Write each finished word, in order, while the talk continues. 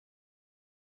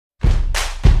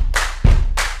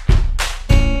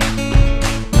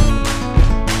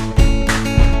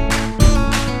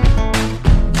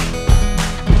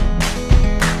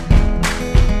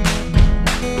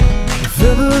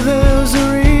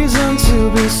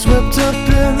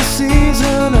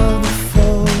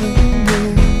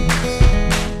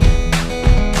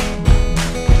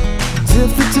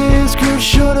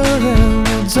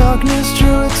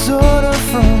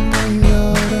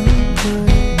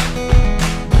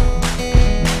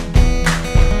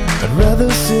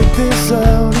this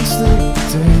out and sleep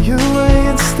the day away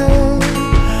instead.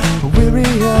 But weary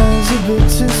eyes a bit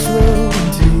too slow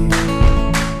and deep.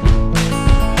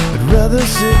 I'd rather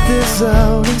sit this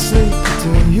out and sleep the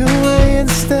day away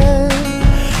instead,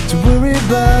 to worry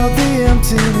about the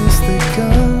emptiness that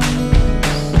comes.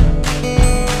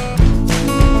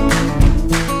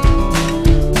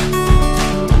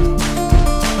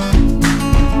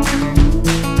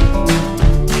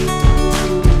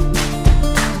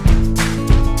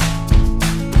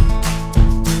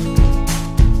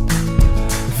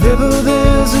 If ever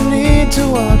there's a need to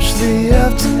watch the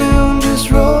afternoon just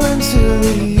roll into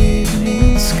the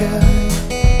evening sky,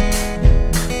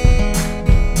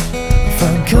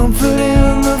 find comfort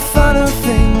in the finer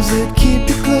things that keep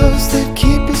you close, that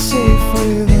keep you safe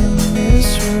within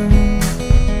this room.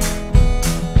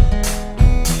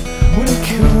 When it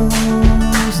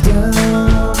comes down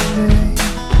to me,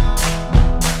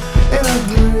 and I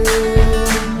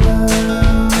grit my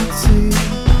teeth,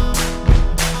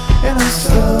 and I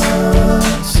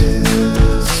start to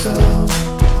stop.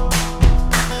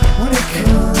 When it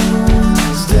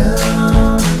comes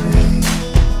down to me,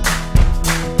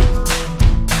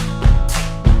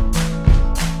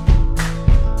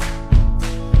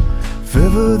 if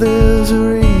ever there's a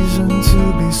reason to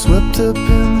be swept up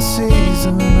in the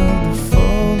season of the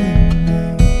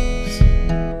falling leaves,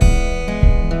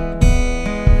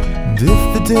 and if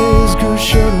the days grow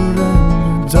shorter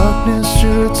and the darkness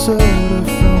shoots older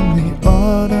from the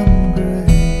autumn gray,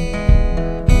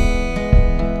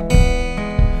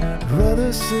 I'd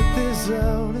rather sit this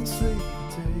out and sleep